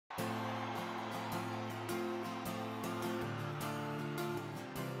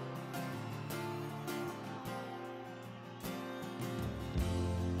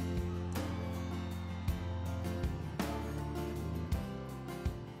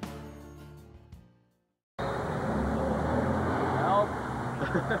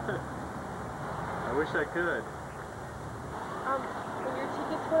I wish I could. When your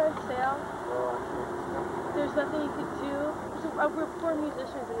tickets went on sale, there's nothing you could do. So, we're poor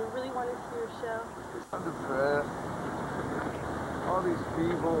musicians and we really want to see your show. I'm depressed. All these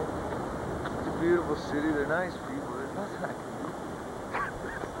people. It's a beautiful city. They're nice people. There's nothing I can do.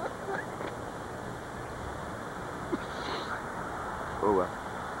 Oh well.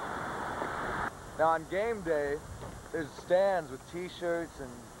 Now on game day, there's stands with t-shirts and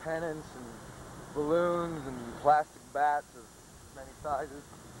pennants and balloons and plastic bats of many sizes.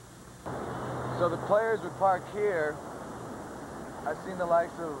 So the players would park here. I've seen the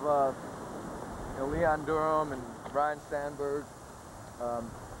likes of Leon Durham and Ryan Sandberg.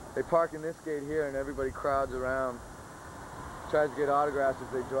 They park in this gate here and everybody crowds around, tries to get autographs as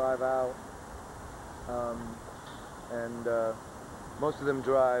they drive out. Most of them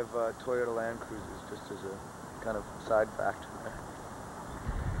drive Toyota Land Cruisers, just as a kind of side factor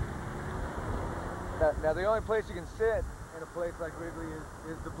there. Now the only place you can sit in a place like Wrigley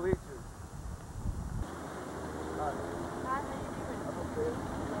is the bleachers. Hi. Hi, how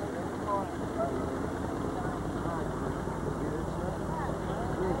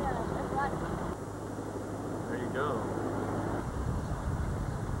you doing? There you go.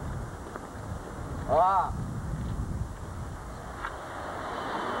 Ah!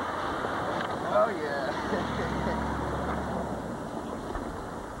 Oh yeah.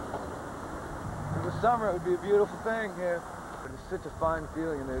 In the summer it would be a beautiful thing here. But it's such a fine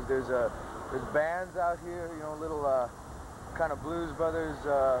feeling. And there's bands out here, you know, little kind of Blues Brothers,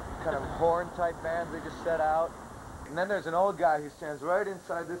 kind of horn type bands they just set out. And then there's an old guy who stands right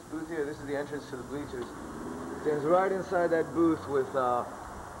inside this booth here. This is the entrance to the bleachers. Stands right inside that booth with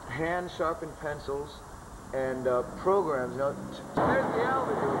hand sharpened pencils and programs. You know, there's the L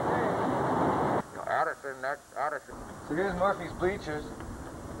that you would think. Addison, that's Addison. So here's Murphy's Bleachers,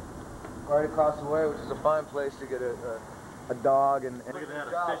 right across the way, which is a fine place to get a dog and look at that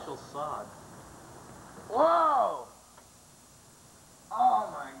official sod. Whoa! Oh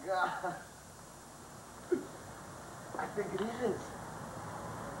my God! I think it is.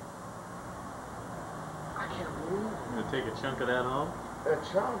 I can't believe it. You gonna take a chunk of that home? A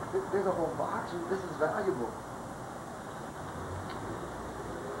chunk? There's a whole box. This is valuable.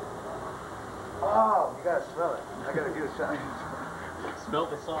 Oh, you gotta smell it. I gotta get a shot. Smell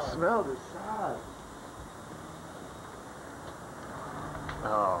the sod. Smell the sod.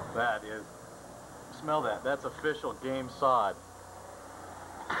 Oh, that is. Smell that. That's official game sod.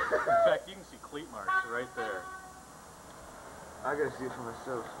 In fact, you can see cleat marks right there. I gotta see it for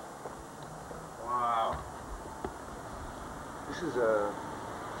myself. Wow. This is a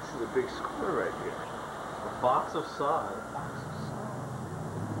big score right here. A box of sod.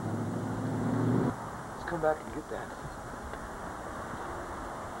 Let's come back and get that.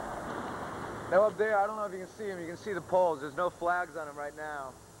 Now up there, I don't know if you can see them. You can see the poles. There's no flags on them right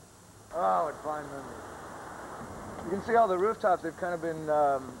now. Oh, what fine memories. You can see all the rooftops. They've kind of been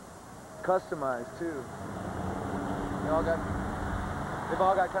customized too. They've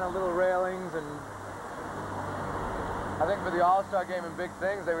all got kind of little railings, and I think for the All-Star game and big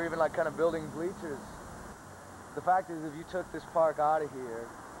things, they were even like kind of building bleachers. The fact is, if you took this park out of here,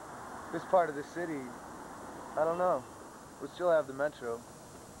 this part of the city, I don't know. We'll still have the metro,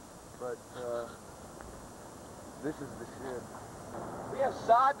 but this is the shit. We have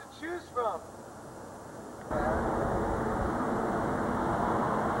sod to choose from.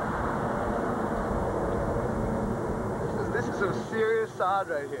 This is some serious sod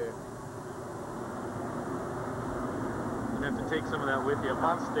right here. You have to take some of that with you up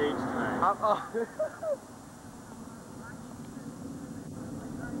on stage tonight.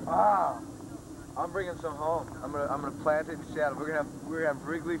 Wow. I'm bringing some home. I'm gonna plant it in Seattle. We're gonna have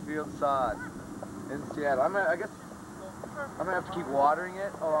Wrigley Field sod in Seattle. I guess I'm gonna have to keep watering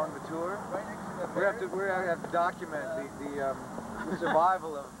it along the tour. We're gonna have to document the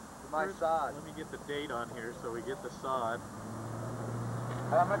survival of my sod. Let me get the date on here so we get the sod.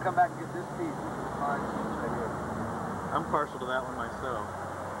 And I'm gonna come back and get this piece. This is mine right here. I'm partial to that one myself.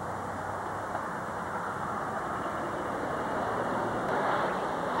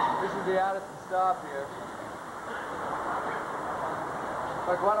 This is the Addison stop here.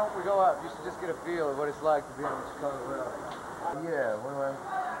 Like, why don't we go up? You should just get a feel of what it's like to be on the Chicago Rail. Yeah, what do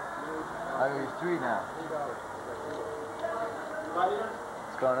I use 3 now.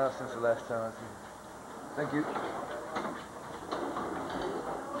 It's gone up since the last time I seen it. Thank you.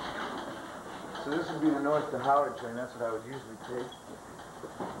 So this would be the north to Howard train. That's what I would usually take.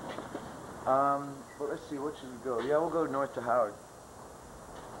 Well, let's see, what should we go? Yeah, we'll go north to Howard.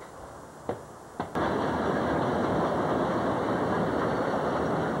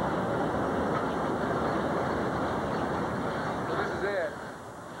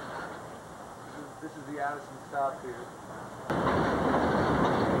 Madison stopped here.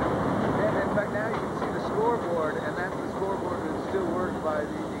 And in fact, now you can see the scoreboard, and that's the scoreboard that's still worked by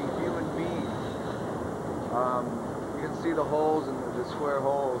the human beings. You can see the holes and the square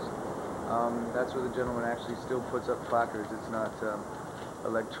holes. That's where the gentleman actually still puts up placards. It's not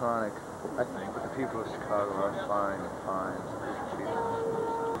electronic. I think the people of Chicago are fine.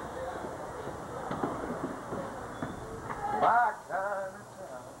 My kind of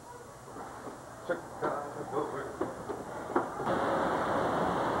town, Chicago.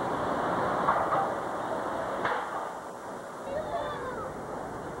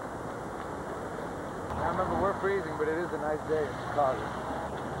 Now remember, we're freezing, but it is a nice day in Chicago.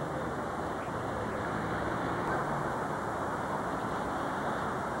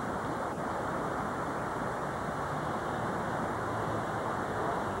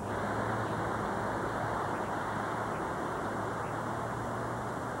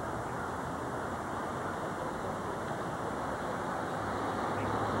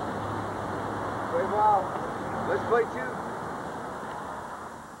 Play ball. Let's play two.